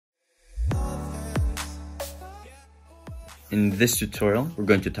In this tutorial, we're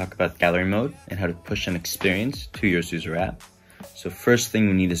going to talk about gallery mode and how to push an experience to your ZuzorApp. So first thing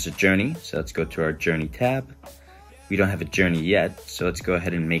we need is a journey. So let's go to our journey tab. We don't have a journey yet, so let's go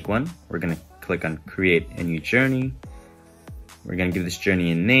ahead and make one. We're going to click on create a new journey. We're going to give this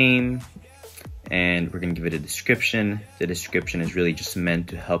journey a name and we're going to give it a description. The description is really just meant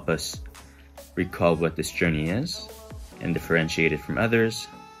to help us recall what this journey is and differentiate it from others.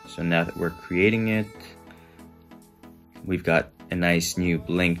 So now that we're creating it, we've got a nice new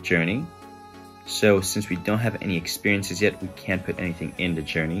blank journey. So since we don't have any experiences yet, we can't put anything in the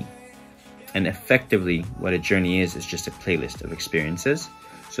journey. And effectively, what a journey is just a playlist of experiences.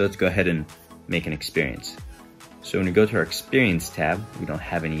 So let's go ahead and make an experience. So when we go to our experience tab, we don't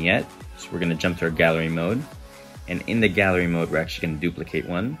have any yet. So we're gonna jump to our gallery mode. And in the gallery mode, we're actually gonna duplicate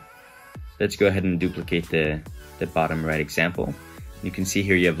one. Let's go ahead and duplicate the bottom right example. You can see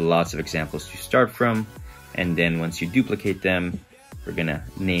here you have lots of examples to start from. And then once you duplicate them, we're gonna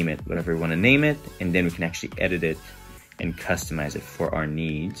name it whatever we wanna name it, and then we can actually edit it and customize it for our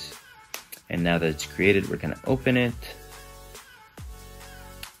needs. And now that it's created, we're gonna open it.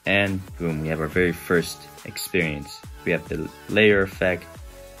 And boom, we have our very first experience. We have the layer effect,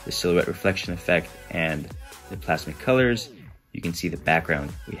 the silhouette reflection effect, and the plasmic colors. You can see the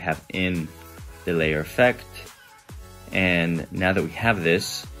background we have in the layer effect. And now that we have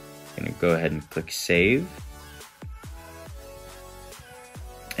this, I'm gonna go ahead and click save.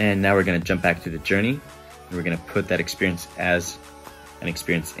 And now we're gonna jump back to the journey and we're gonna put that experience as an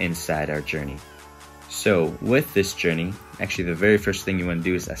experience inside our journey. So with this journey, actually the very first thing you wanna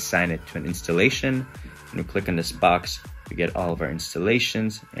do is assign it to an installation. And we click on this box, we get all of our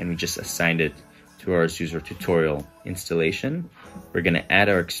installations and we just assigned it to our Zuzor tutorial installation. We're gonna add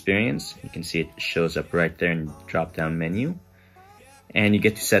our experience. You can see it shows up right there in the drop-down menu. And you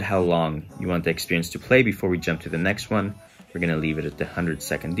get to set how long you want the experience to play before we jump to the next one. We're gonna leave it at the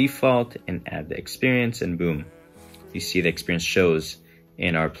 100-second default and add the experience, and boom, you see the experience shows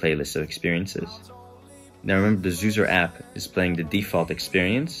in our playlist of experiences. Now remember, the Zuzor app is playing the default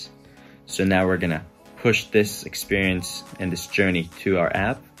experience. So now we're gonna push this experience and this journey to our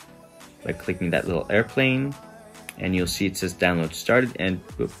app by clicking that little airplane, and you'll see it says download started and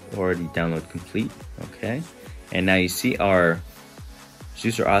already download complete. Okay, and now you see our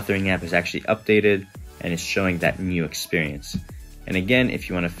Zuzor authoring app is actually updated and is showing that new experience. And again, if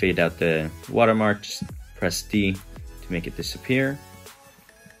you want to fade out the watermark, just press D to make it disappear.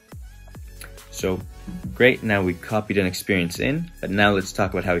 So great, now we copied an experience in, but now let's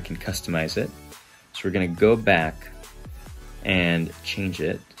talk about how we can customize it. So we're gonna go back and change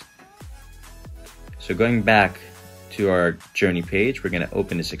it. So going back to our journey page, we're gonna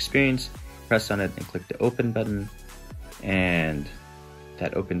open this experience, press on it and click the open button, and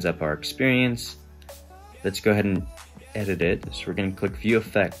that opens up our experience. Let's go ahead and edit it. So we're gonna click view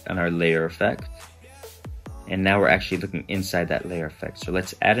effect on our layer effect. And now we're actually looking inside that layer effect. So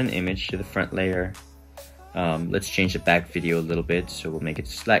let's add an image to the front layer. Let's change the back video a little bit. So we'll make it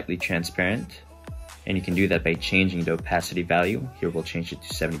slightly transparent. And you can do that by changing the opacity value. Here we'll change it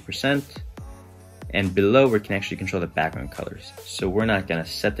to 70%. And below we can actually control the background colors. So we're not gonna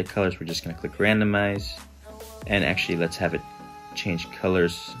set the colors, we're just gonna click randomize. And actually let's have it change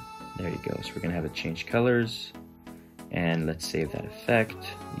colors. There you go. So we're gonna have it change colors. And let's save that effect.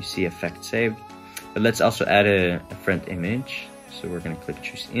 You see effect saved. But let's also add a front image. So we're gonna click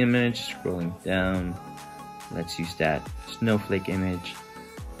choose image, scrolling down. Let's use that snowflake image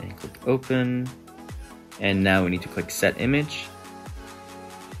and click open. And now we need to click set image.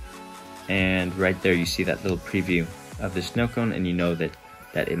 And right there you see that little preview of the snow cone and you know that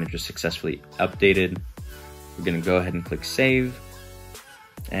that image was successfully updated. We're gonna go ahead and click save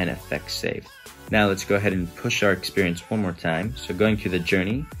and effect save. Now let's go ahead and push our experience one more time. So going to the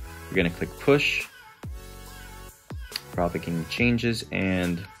journey, we're gonna click push, propagating changes,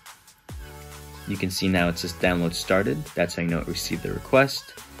 and you can see now it says download started. That's how you know it received the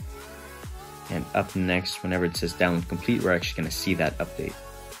request. And up next, whenever it says download complete, we're actually gonna see that update.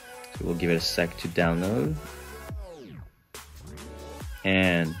 So we'll give it a sec to download.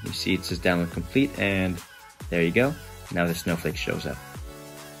 And you see it says download complete, and there you go. Now the snowflake shows up.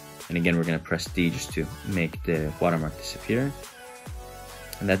 And again, we're gonna press D just to make the watermark disappear.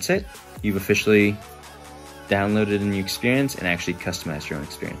 And that's it. You've officially downloaded a new experience and actually customized your own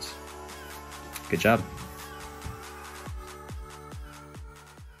experience. Good job.